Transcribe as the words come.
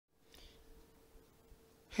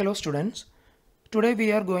Hello students, today we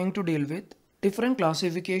are going to deal with different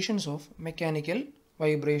classifications of mechanical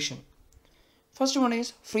vibration. First one is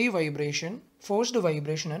free vibration, forced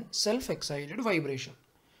vibration and self-excited vibration.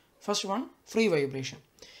 First one, free vibration.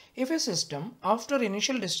 If a system after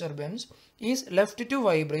initial disturbance is left to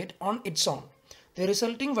vibrate on its own, the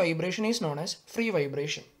resulting vibration is known as free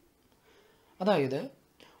vibration. അതായത്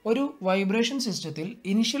ഒരു vibration സിസ്റ്റത്തിൽ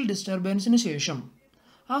initial ഡിസ്റ്റർബൻസിന് ശേഷം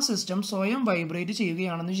ആ system സ്വയം vibrate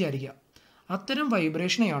ചെയ്യുകയാണെന്ന് വിചാരിക്കുക. അത്തരം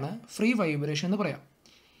വൈബ്രേഷനെയാണ് free vibration എന്ന് പറയാം.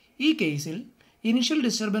 ഈ കേസിൽ ഇനിഷ്യൽ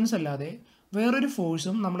ഡിസ്റ്റർബൻസ് അല്ലാതെ വേറൊരു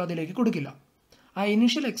ഫോഴ്സും നമ്മൾ അതിലേക്ക് കൊടുക്കില്ല. ആ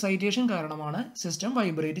ഇനിഷ്യൽ എക്സൈറ്റേഷൻ കാരണമാണ് സിസ്റ്റം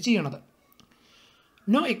വൈബ്രേറ്റ് ചെയ്യണത്.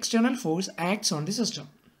 No external force acts on the system.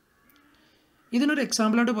 ഇതിനൊരു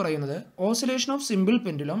എക്സാമ്പിളായിട്ട് പറയുന്നത് oscillation of simple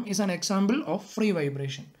pendulum is an example of free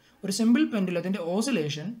vibration. ഒരു സിമ്പിൾ പെൻഡുലത്തിൻ്റെ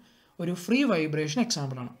ഓസിലേഷൻ ഒരു ഫ്രീ വൈബ്രേഷൻ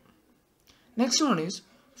എക്സാമ്പിളാണ്. Next one is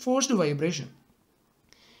forced vibration.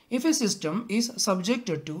 If a system is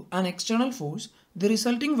subjected to an external force, the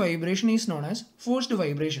resulting vibration is known as forced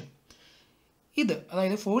vibration. ഇത്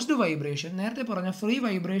അതായത് forced vibration നേരത്തെ പറഞ്ഞ free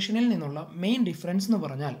വൈബ്രേഷനിൽ നിന്നുള്ള main difference എന്ന്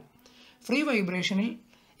പറഞ്ഞാൽ free വൈബ്രേഷനിൽ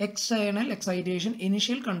external excitation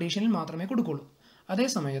initial കണ്ടീഷനിൽ മാത്രമേ കൊടുക്കുള്ളൂ.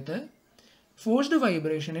 അതേസമയത്ത് ഫോഴ്സ്ഡ്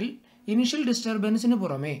വൈബ്രേഷനിൽ ഇനിഷ്യൽ ഡിസ്റ്റർബൻസിന്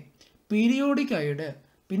പുറമേ പീരിയോഡിക്കായിട്ട്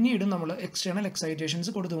പിന്നീട് നമ്മൾ എക്സ്റ്റേണൽ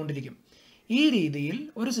എക്സൈറ്റേഷൻസ് കൊടുത്തുകൊണ്ടിരിക്കും. ഈ രീതിയിൽ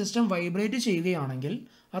ഒരു സിസ്റ്റം വൈബ്രേറ്റ് ചെയ്യുകയാണെങ്കിൽ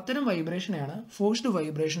അത്തരം വൈബ്രേഷനെയാണ് ഫോഴ്സ്ഡ്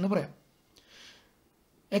വൈബ്രേഷൻ എന്ന് പറയാം.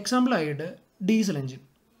 എക്സാമ്പിളായിട്ട് ഡീസൽ എഞ്ചിൻ.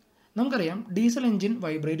 നമുക്കറിയാം ഡീസൽ എഞ്ചിൻ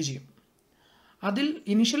വൈബ്രേറ്റ് ചെയ്യും. അതിൽ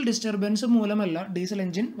initial disturbance മൂലമല്ല diesel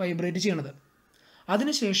engine vibrate ചെയ്യണത്.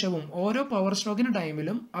 അതിനുശേഷവും ഓരോ പവർ സ്ട്രോക്കിന്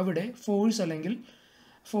ടൈമിലും അവിടെ ഫോഴ്സ്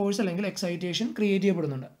അല്ലെങ്കിൽ എക്സൈറ്റേഷൻ ക്രിയേറ്റ്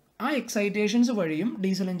ചെയ്യപ്പെടുന്നുണ്ട്. ആ എക്സൈറ്റേഷൻസ് വഴിയും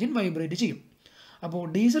ഡീസൽ എഞ്ചിൻ വൈബ്രേറ്റ് ചെയ്യും. അപ്പോൾ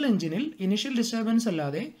ഡീസൽ എഞ്ചിനിൽ ഇനിഷ്യൽ ഡിസ്റ്റർബൻസ്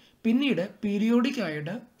അല്ലാതെ പിന്നീട് പീരിയോഡിക്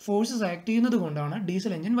ആയിട്ട് ഫോഴ്സസ് ആക്ട് ചെയ്യുന്നത് കൊണ്ടാണ്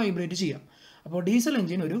ഡീസൽ എഞ്ചിൻ വൈബ്രേറ്റ് ചെയ്യുക. അപ്പോൾ ഡീസൽ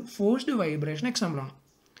എഞ്ചിൻ ഒരു ഫോഴ്സ്ഡ് വൈബ്രേഷൻ എക്സാമ്പിളാണ്.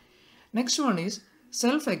 Next one is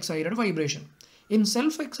self excited vibration. In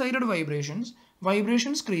self excited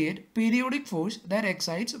vibrations create periodic force that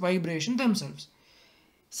excites vibration themselves.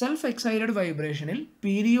 Self excited വൈബ്രേഷനിൽ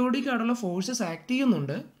periodic ആയിട്ടുള്ള ഫോഴ്സസ് ആക്ട്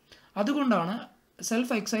ചെയ്യുന്നുണ്ട്. അതുകൊണ്ടാണ്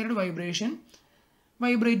self excited vibration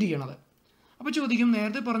vibrate ചെയ്യണത്. അപ്പോൾ ചോദിക്കും,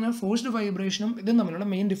 നേരത്തെ പറഞ്ഞ ഫോഴ്സ്ഡ് വൈബ്രേഷനും ഇതും തമ്മിലുള്ള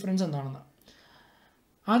മെയിൻ ഡിഫറൻസ് എന്താണെന്ന്.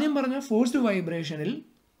 ആദ്യം പറഞ്ഞ ഫോഴ്സ്ഡ് വൈബ്രേഷനിൽ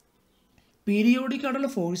പീരിയോഡിക് ആയിട്ടുള്ള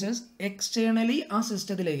ഫോഴ്സസ് എക്സ്റ്റേണലി ആ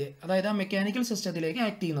സിസ്റ്റത്തിലേക്ക്, അതായത് ആ മെക്കാനിക്കൽ സിസ്റ്റത്തിലേക്ക്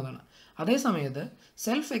ആക്ട് ചെയ്യുന്നതാണ്. അതേസമയത്ത്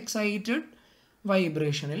സെൽഫ് എക്സൈറ്റഡ്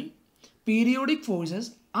വൈബ്രേഷനിൽ പീരിയോഡിക്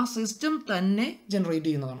ഫോഴ്സസ് ആ സിസ്റ്റം തന്നെ ജനറേറ്റ്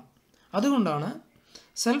ചെയ്യുന്നതാണ്. അതുകൊണ്ടാണ്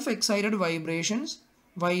self excited vibrations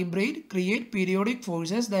vibrate create periodic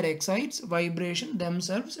forces that excites vibration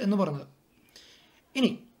themselves എന്ന് പറഞ്ഞത്.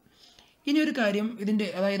 ഇനി ഒരു കാര്യം ഇതിൻ്റെ,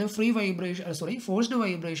 അതായത് ഫോഴ്സ്ഡ്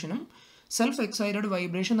വൈബ്രേഷനും സെൽഫ് എക്സൈറ്റഡ്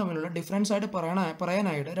വൈബ്രേഷൻ തമ്മിലുള്ള ഡിഫറൻസ് ആയിട്ട്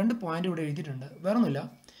പറയാനായിട്ട് രണ്ട് പോയിന്റ് ഇവിടെ എഴുതിയിട്ടുണ്ട്. വേറൊന്നുമില്ല,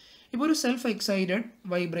 ഇപ്പോൾ ഒരു സെൽഫ് എക്സൈറ്റഡ്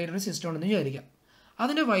വൈബ്രേറ്ററി സിസ്റ്റം ഉണ്ടെന്ന് വിചാരിക്കാം.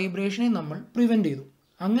 അതിൻ്റെ വൈബ്രേഷനെ നമ്മൾ പ്രിവെൻറ്റ് ചെയ്തു.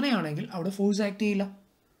 അങ്ങനെയാണെങ്കിൽ അവിടെ ഫോഴ്സ് ആക്ട് ചെയ്യില്ല.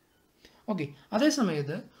 ഓക്കെ.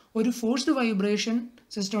 അതേസമയത്ത് ഒരു ഫോഴ്സ്ഡ് വൈബ്രേഷൻ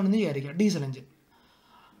സിസ്റ്റം ഉണ്ടെന്ന് വിചാരിക്കുക, ഡീസൽ എഞ്ചിൻ.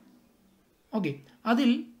 ഓക്കെ,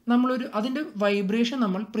 അതിൻ്റെ വൈബ്രേഷൻ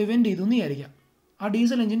നമ്മൾ പ്രിവെൻറ്റ് ചെയ്തു എന്ന് വിചാരിക്കാം. ആ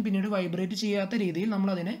ഡീസൽ എഞ്ചിൻ പിന്നീട് വൈബ്രേറ്റ് ചെയ്യാത്ത രീതിയിൽ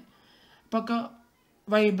നമ്മളതിനെ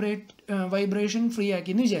വൈബ്രേഷൻ ഫ്രീ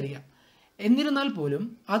ആക്കി എന്ന് വിചാരിക്കാം. എന്നിരുന്നാൽ പോലും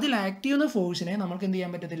അതിൽ ആക്ട് ചെയ്യുന്ന ഫോഴ്സിനെ നമുക്ക് എന്ത്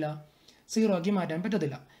ചെയ്യാൻ പറ്റത്തില്ല, സീറോ ആക്കി മാറ്റാൻ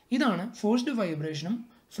പറ്റത്തില്ല. ഇതാണ് forced വൈബ്രേഷനും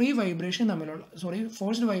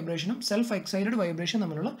forced വൈബ്രേഷനും self excited vibration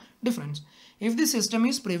തമ്മിലുള്ള difference. If the system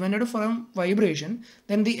is prevented from vibration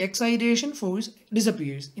then the excitation force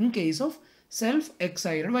disappears in case of self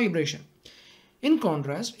excited vibration. In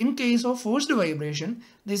contrast, in case of forced vibration,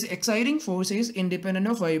 this exciting force is independent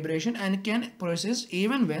of vibration and can persist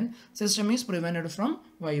even when system is prevented from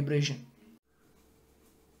vibration.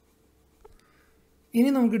 ഇനി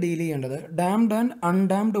നമുക്ക് deal ചെയ്യേണ്ടത് damned and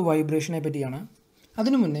undamped വൈബ്രേഷനെ പറ്റിയാണ്.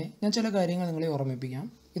 അതിനു മുന്നേ ഞാൻ ചില കാര്യങ്ങൾ നിങ്ങളെ ഓർമ്മിപ്പിക്കാം.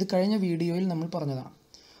 ഇത് കഴിഞ്ഞ വീഡിയോയിൽ നമ്മൾ പറഞ്ഞതാണ്.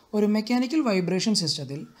 ഒരു മെക്കാനിക്കൽ വൈബ്രേഷൻ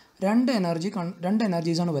സിസ്റ്റത്തിൽ രണ്ട്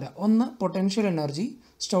എനർജീസാണ് വരിക. ഒന്ന് potential energy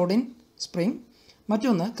stored in spring,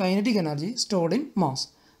 മറ്റൊന്ന് kinetic energy stored in mass.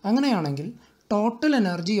 അങ്ങനെയാണെങ്കിൽ total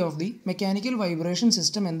energy of the mechanical vibration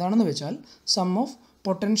system എന്താണെന്ന് വെച്ചാൽ some of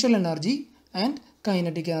potential energy and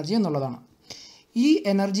kinetic energy എന്നുള്ളതാണ്. ഈ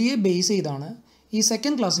എനർജിയെ ബേസ് ചെയ്താണ് ഈ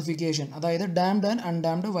സെക്കൻഡ് ക്ലാസിഫിക്കേഷൻ, അതായത് ഡാംഡ് ആൻഡ്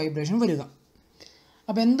അൺഡാംഡ് വൈബ്രേഷൻ വരിക.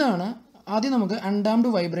 അപ്പോൾ എന്താണ്, ആദ്യം നമുക്ക് അൺഡാംഡ്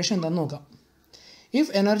വൈബ്രേഷൻ എന്താണെന്ന് നോക്കാം.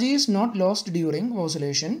 If energy is not lost during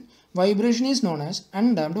oscillation, vibration is known as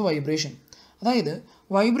undamped vibration. അതായത്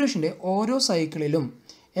വൈബ്രേഷൻ്റെ ഓരോ സൈക്കിളിലും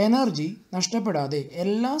എനർജി നഷ്ടപ്പെടാതെ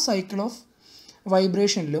എല്ലാ സൈക്കിൾ ഓഫ്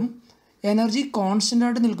വൈബ്രേഷനിലും എനർജി കോൺസ്റ്റൻ്റ്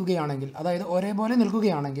ആയിട്ട് നിൽക്കുകയാണെങ്കിൽ, അതായത് ഒരേപോലെ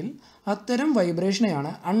നിൽക്കുകയാണെങ്കിൽ അത്തരം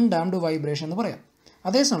വൈബ്രേഷനെയാണ് അൺഡാംഡ് വൈബ്രേഷൻ എന്ന് പറയാം.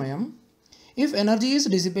 അതേസമയം if energy is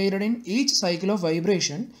dissipated in each cycle of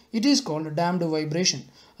vibration it is called damned vibration.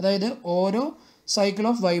 അതായത് ഓരോ സൈക്കിൾ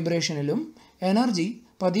ഓഫ് വൈബ്രേഷനിലും എനർജി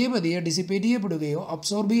പതിയെ പതിയെ ഡിസിപ്പേറ്റ് ചെയ്യപ്പെടുകയോ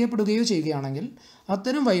അബ്സോർബ് ചെയ്യപ്പെടുകയോ ചെയ്യുകയാണെങ്കിൽ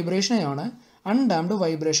അത്തരം വൈബ്രേഷനെയാണ് അൺഡാംഡ്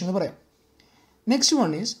വൈബ്രേഷൻ എന്ന് പറയാം. Next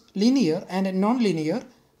one is linear and non linear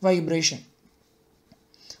vibration.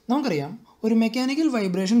 നമുക്കറിയാം ഒരു മെക്കാനിക്കൽ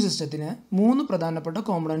വൈബ്രേഷൻ സിസ്റ്റത്തിന് 3 പ്രധാനപ്പെട്ട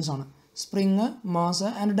കോമ്പണൻസ് ആണ്: സ്പ്രിങ്, മാസ്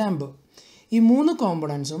ആൻഡ് ഡാമ്പ്. ഈ 3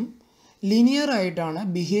 കോമ്പണൻസും ലിനിയർ ആയിട്ടാണ്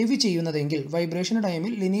ബിഹേവ് ചെയ്യുന്നതെങ്കിൽ, വൈബ്രേഷൻ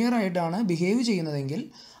ടൈമിൽ ലിനിയർ ആയിട്ടാണ് ബിഹേവ് ചെയ്യുന്നതെങ്കിൽ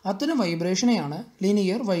അത്തരം വൈബ്രേഷനെയാണ്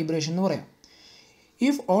ലീനിയർ വൈബ്രേഷൻ എന്ന് പറയാം.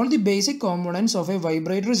 If all the basic components of a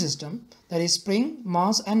vibratory system, that is spring,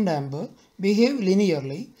 mass and damper, behave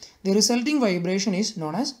linearly, the resulting vibration is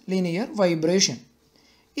known as linear vibration.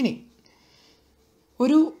 ഇനി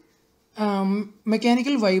ഒരു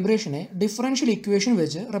mechanical വൈബ്രേഷനെ differential equation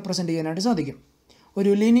വെച്ച് represent ചെയ്യാനായിട്ട് സാധിക്കും.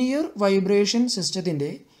 ഒരു linear vibration സിസ്റ്റത്തിൻ്റെ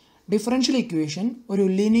differential equation ഒരു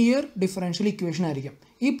linear differential equation ആയിരിക്കും.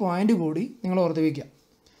 ഈ പോയിൻ്റ് കൂടി നിങ്ങൾ ഓർത്ത് വയ്ക്കുക.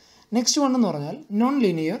 നെക്സ്റ്റ് വൺ എന്ന് പറഞ്ഞാൽ നോൺ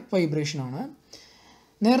ലീനിയർ വൈബ്രേഷൻ ആണ്.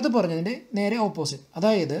 നേരത്തെ പറഞ്ഞതിൻ്റെ നേരെ ഓപ്പോസിറ്റ്.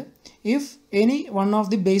 അതായത് if any one of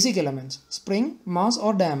the basic elements spring, mass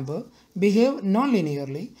or damper behave non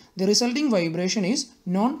linearly the resulting vibration is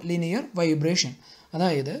known linear vibration.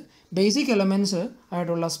 അതായത് ബേസിക് എലമെൻറ്റ്സ്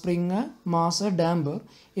ആയിട്ടുള്ള സ്പ്രിങ്, മാസ്, ഡാമ്പർ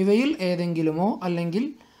ഇവയിൽ ഏതെങ്കിലുമോ അല്ലെങ്കിൽ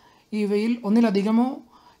ഇവയിൽ ഒന്നിലധികമോ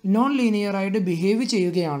നോൺ ലീനിയറായിട്ട് ബിഹേവ്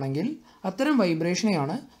ചെയ്യുകയാണെങ്കിൽ അത്തരം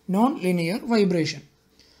വൈബ്രേഷനെയാണ് നോൺ ലീനിയർ വൈബ്രേഷൻ.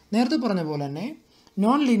 നേരത്തെ പറഞ്ഞ പോലെ തന്നെ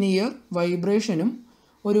നോൺ ലീനിയർ വൈബ്രേഷനും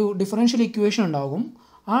ഒരു ഡിഫറൻഷ്യൽ ഇക്വേഷൻ ഉണ്ടാകും.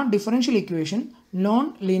 ആ differential equation non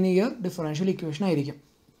linear differential equation ആയിരിക്കും.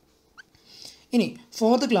 ഇനി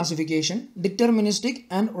fourth classification, deterministic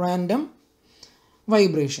and random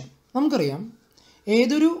vibration. നമുക്കറിയാം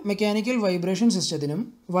ഏതൊരു മെക്കാനിക്കൽ വൈബ്രേഷൻ സിസ്റ്റത്തിനും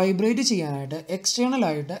വൈബ്രേറ്റ് ചെയ്യാനായിട്ട് എക്സ്റ്റേണൽ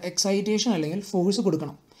ആയിട്ട് എക്സൈറ്റേഷൻ അല്ലെങ്കിൽ ഫോഴ്സ്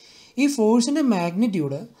കൊടുക്കണം. ഈ ഫോഴ്സിൻ്റെ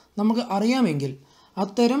മാഗ്നിറ്റ്യൂഡ് നമുക്ക് അറിയാമെങ്കിൽ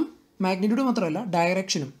അത്തരം മാഗ്നിറ്റ്യൂഡ് മാത്രമല്ല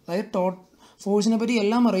ഡയറക്ഷനും, അതായത് ഫോഴ്സിനെ പറ്റി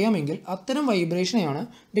എല്ലാം അറിയാമെങ്കിൽ അത്തരം വൈബ്രേഷനെയാണ്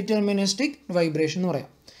ഡിറ്റർമിനിസ്റ്റിക് വൈബ്രേഷൻ എന്ന് പറയാം.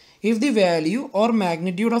 If the value or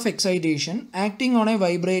magnitude of excitation acting on a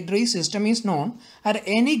vibratory system is known at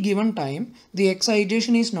any given time, the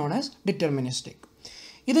excitation is known as deterministic.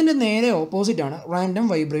 ഇതിൻ്റെ നേരെ ഓപ്പോസിറ്റ് ആണ് random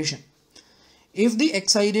vibration. If the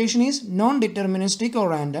excitation is non-deterministic or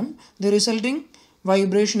random, the resulting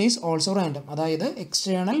vibration is also random. അതായത്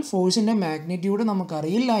external ഫോഴ്സിൻ്റെ magnitude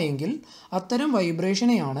നമുക്കറിയില്ല എങ്കിൽ അത്തരം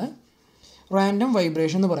വൈബ്രേഷനെയാണ് random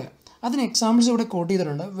vibration എന്ന് പറയാം. അതിന് എക്സാമ്പിൾസ് ഇവിടെ കോട്ട്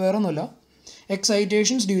ചെയ്തിട്ടുണ്ട്. വേറൊന്നുമില്ല,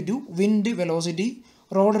 എക്സൈറ്റേഷൻസ് due to wind velocity,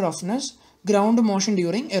 road roughness, ground motion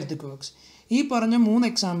during earth. ഈ പറഞ്ഞ 3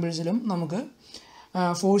 എക്സാമ്പിൾസിലും നമുക്ക്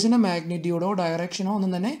ഫോഴ്സിൻ്റെ മാഗ്നിറ്റ്യൂഡോ ഡയറക്ഷനോ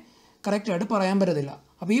ഒന്നും തന്നെ കറക്റ്റായിട്ട് പറയാൻ പറ്റത്തില്ല.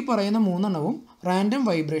 അപ്പോൾ ഈ പറയുന്ന 3 റാൻഡം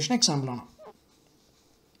വൈബ്രേഷൻ എക്സാമ്പിളാണ്.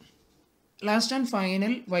 Last and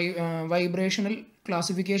final vibrational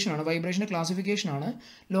ക്ലാസിഫിക്കേഷനാണ്, വൈബ്രേഷൻ്റെ ക്ലാസിഫിക്കേഷനാണ്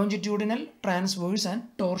longitudinal, transverse and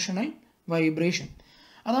torsional vibration.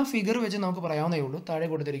 അത് ആ ഫിഗർ വെച്ച് നമുക്ക് പറയാവുന്നേ ഉള്ളൂ. താഴെ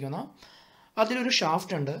കൊടുത്തിരിക്കുന്ന അതിലൊരു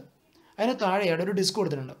ഷാഫ്റ്റ് ഉണ്ട്, അതിന് താഴെയായിട്ട് ഒരു ഡിസ്ക്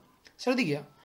കൊടുത്തിട്ടുണ്ട്. ശ്രദ്ധിക്കുക,